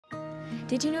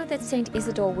Did you know that Saint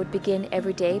Isidore would begin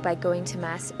every day by going to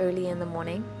Mass early in the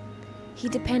morning? He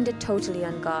depended totally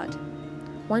on God.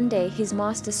 One day his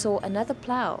master saw another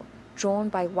plow drawn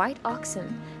by white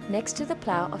oxen next to the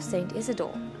plow of Saint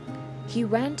Isidore. He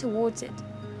ran towards it,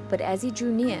 but as he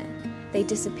drew near, they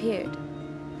disappeared.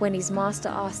 When his master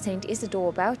asked Saint Isidore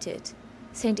about it,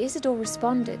 Saint Isidore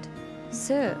responded,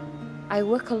 "Sir, I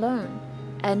work alone,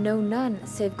 and know none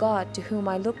save God to whom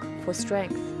I look for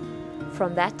strength."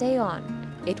 From that day on,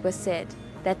 it was said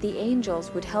that the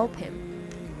angels would help him,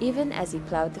 even as he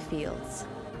plowed the fields.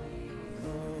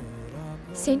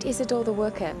 Saint Isidore the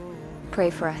Worker, pray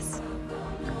for us.